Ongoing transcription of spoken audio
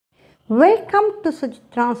Welcome to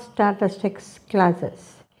Suchitra's statistics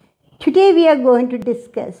classes. Today we are going to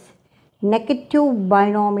discuss negative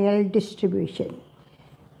binomial distribution,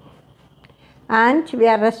 and we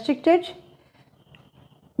are restricted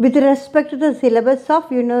with respect to the syllabus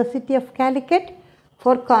of University of Calicut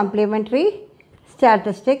for complementary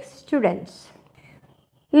statistics students.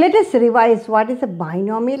 Let us revise what is a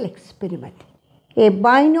binomial experiment. A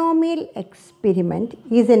binomial experiment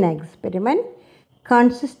is an experiment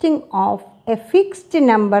consisting of a fixed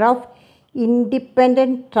number of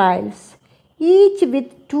independent trials, each with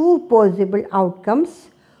two possible outcomes,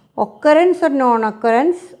 occurrence or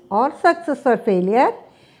non-occurrence, or success or failure,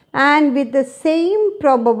 and with the same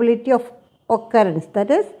probability of occurrence,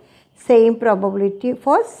 that is, same probability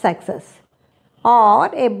for success.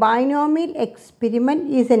 Or a binomial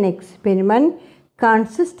experiment is an experiment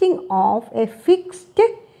consisting of a fixed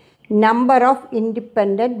number of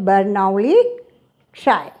independent Bernoulli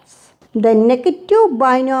trials. The negative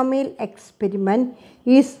binomial experiment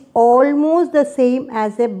is almost the same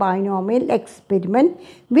as a binomial experiment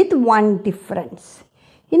with one difference.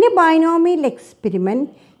 In a binomial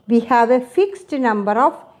experiment, we have a fixed number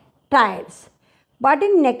of trials, but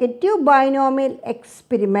in negative binomial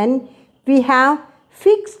experiment, we have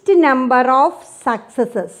fixed number of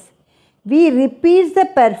successes. We repeat the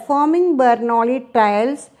performing Bernoulli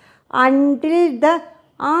trials until the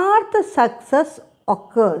rth success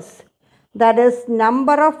occurs. That is,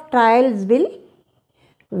 number of trials will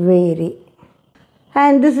vary.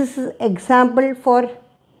 And this is an example for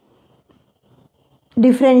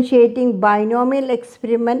differentiating binomial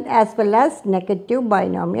experiment as well as negative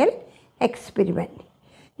binomial experiment.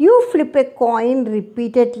 You flip a coin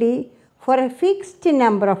repeatedly for a fixed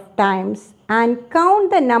number of times and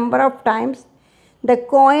count the number of times the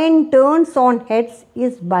coin turns on heads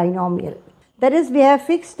is binomial. That is, we have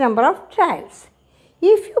fixed number of trials.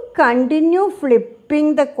 If you continue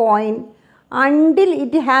flipping the coin until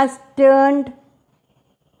it has turned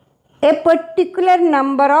a particular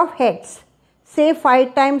number of heads, say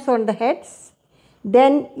 5 times on the heads,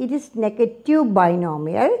 then it is negative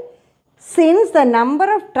binomial, since the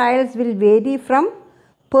number of trials will vary from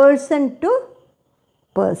person to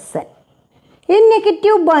person. A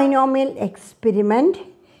negative binomial experiment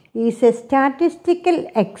is a statistical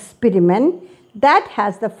experiment that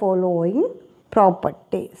has the following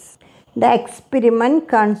properties. The experiment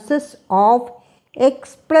consists of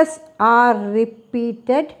X plus R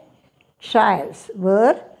repeated trials,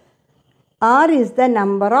 where R is the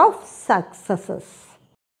number of successes.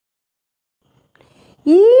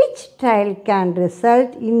 Each trial can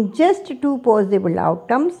result in just two possible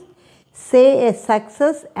outcomes, say a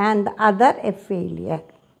success and the other a failure.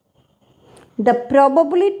 The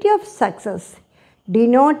probability of success,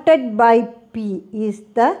 denoted by P, is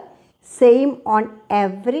the same on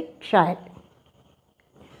every trial.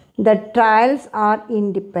 The trials are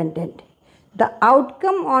independent. The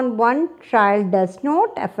outcome on one trial does not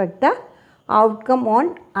affect the outcome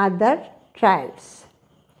on other trials.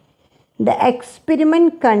 The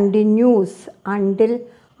experiment continues until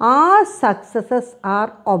R successes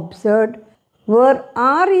are observed, where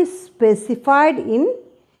R is specified in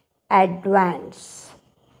advance.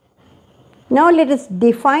 Now let us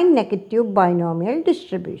define negative binomial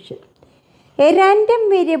distribution. A random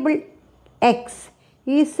variable x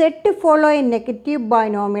is said to follow a negative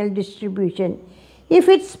binomial distribution if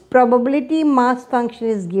its probability mass function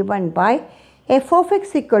is given by f of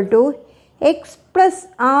x equal to x plus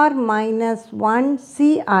r minus 1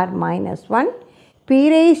 c r minus 1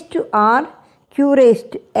 p raised to r q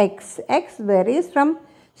raised to x. X varies from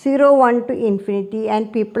 0, 1 to infinity,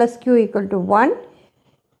 and p plus q equal to 1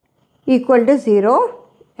 equal to 0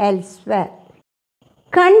 elsewhere.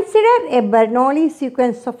 Consider a Bernoulli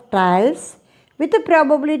sequence of trials with a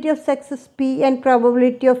probability of success p and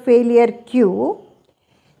probability of failure q.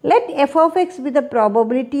 Let f of x be the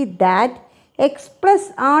probability that x plus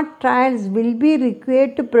r trials will be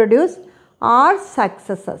required to produce r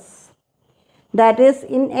successes. That is,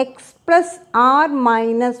 in x plus r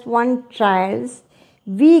minus 1 trials,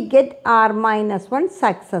 we get r minus 1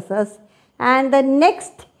 successes, and the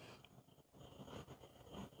next,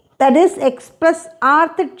 that is x plus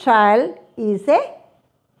rth trial, is a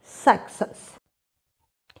success.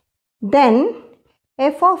 Then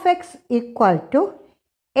f of x equal to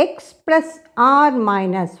x plus r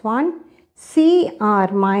minus 1 c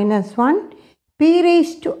r minus 1 p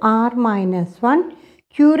raised to r minus 1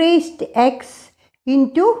 q raised to x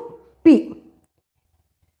into p.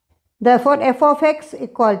 Therefore, f of x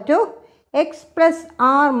equal to x plus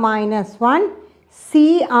r minus 1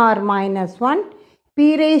 c r minus 1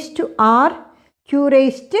 p raised to r q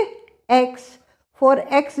raised to x for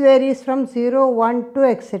x varies from 0, 1 to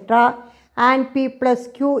etc. and p plus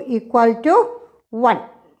q equal to 1.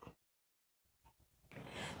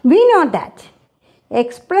 We know that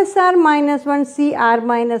x plus r minus 1 c r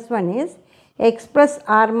minus 1 is x plus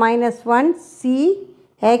r minus 1 c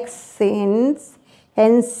x since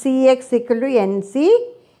ncx equal to nc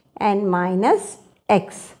and minus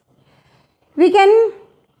x. We can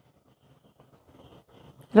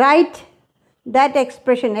write that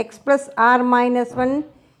expression x plus r minus 1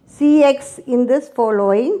 cx in this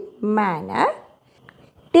following manner.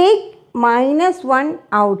 Take minus 1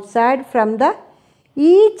 outside from the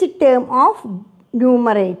each term of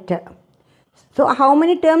numerator. So how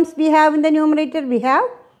many terms we have in the numerator? We have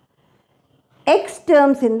x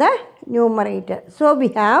terms in the numerator. So we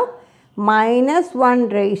have minus 1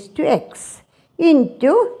 raised to x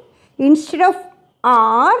into, instead of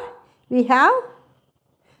r we have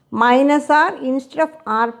minus r, instead of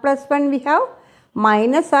r plus 1 we have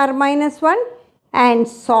minus r minus 1 and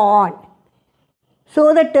so on.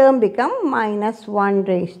 So the term become minus 1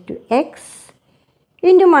 raised to x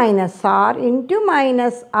into minus r into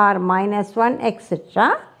minus r minus 1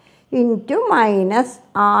 etc. into minus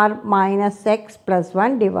r minus x plus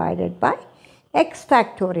 1 divided by x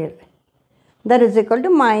factorial. That is equal to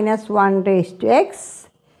minus 1 raised to x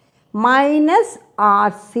minus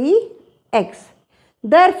rc x.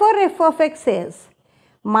 Therefore, f of x is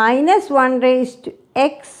minus 1 raised to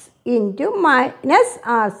x into minus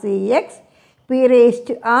rcx p raised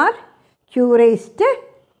to r q raised to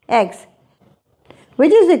x,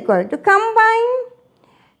 which is equal to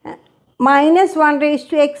combine minus 1 raised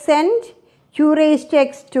to x and q raised to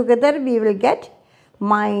x together, we will get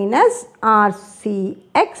minus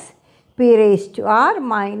rcx p raised to r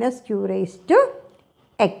minus q raised to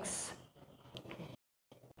x.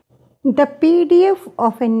 The PDF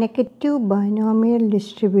of a negative binomial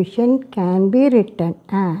distribution can be written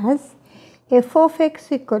as f of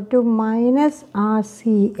x equal to minus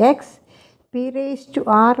rcx p raised to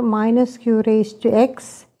r minus q raised to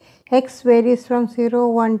x. X varies from 0,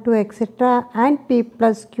 1 to etc. and p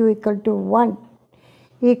plus q equal to 1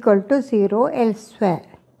 equal to 0 elsewhere.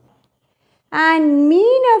 And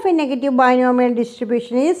mean of a negative binomial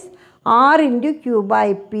distribution is r into q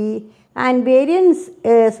by p and variance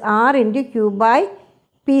is r into q by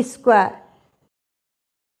p square.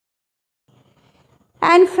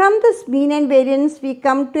 And from this mean and variance we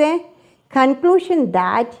come to a conclusion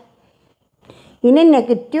that in a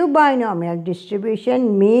negative binomial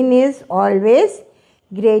distribution mean is always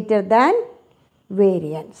greater than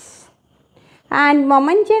variance. And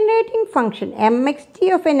moment generating function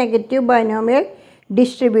mxt of a negative binomial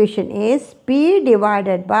distribution is p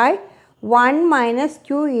divided by 1 minus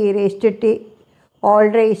q e raised to t all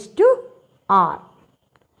raised to r.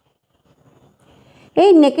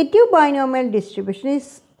 A negative binomial distribution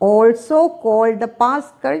is also called the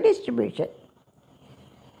Pascal distribution.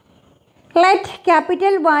 Let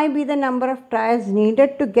capital Y be the number of trials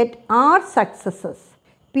needed to get r successes.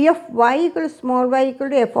 P of y equal to small y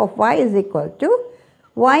equal to f of y is equal to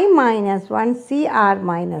y minus 1 c r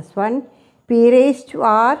minus 1 p raised to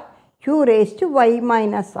r q raised to y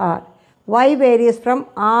minus r. Y varies from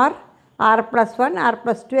r, r plus 1, r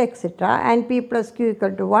plus 2 etc. and p plus q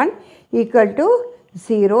equal to 1 equal to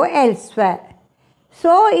 0 elsewhere.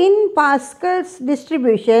 So in Pascal's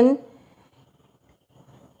distribution,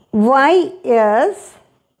 y is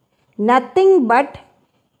nothing but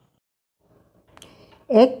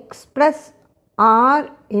x plus r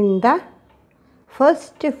in the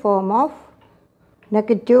first form of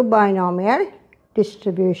negative binomial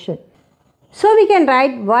distribution. So we can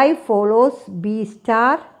write y follows b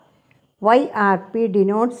star, yrp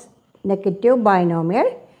denotes negative binomial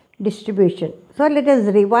distribution. So let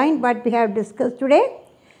us rewind what we have discussed today.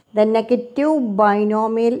 The negative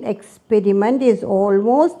binomial experiment is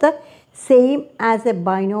almost the same as a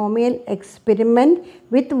binomial experiment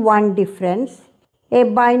with one difference. A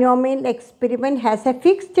binomial experiment has a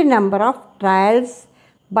fixed number of trials,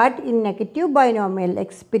 but in negative binomial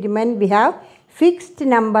experiment we have fixed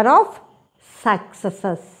number of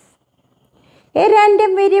successes. A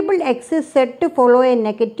random variable x is said to follow a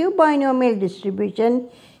negative binomial distribution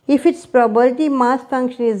if its probability mass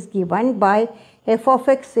function is given by f of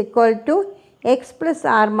x equal to x plus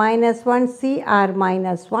r minus 1 c r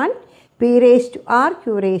minus 1 p raised to r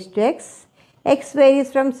q raised to x. X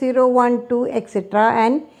varies from 0, 1, 2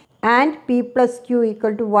 etc. and p plus q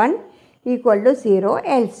equal to 1 equal to 0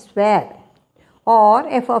 elsewhere. Or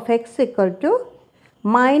f of x equal to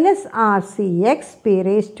minus rcx p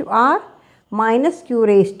raised to r minus q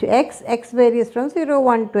raised to x. X varies from 0,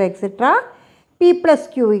 1 to etc. p plus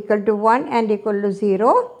q equal to 1 and equal to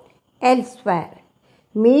 0 elsewhere.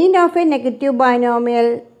 Mean of a negative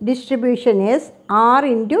binomial distribution is R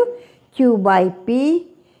into Q by P.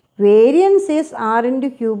 Variance is R into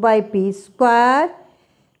Q by P square.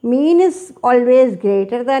 Mean is always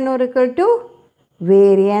greater than or equal to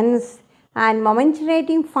variance. And moment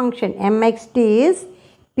generating function mxt is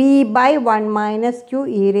P by 1 minus Q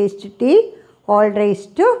e raised to T all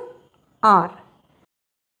raised to R.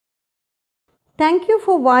 Thank you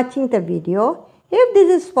for watching the video. If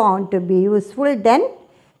this is found to be useful, then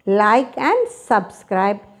like and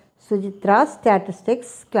subscribe Suchitra's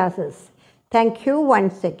statistics classes. Thank you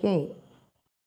once again.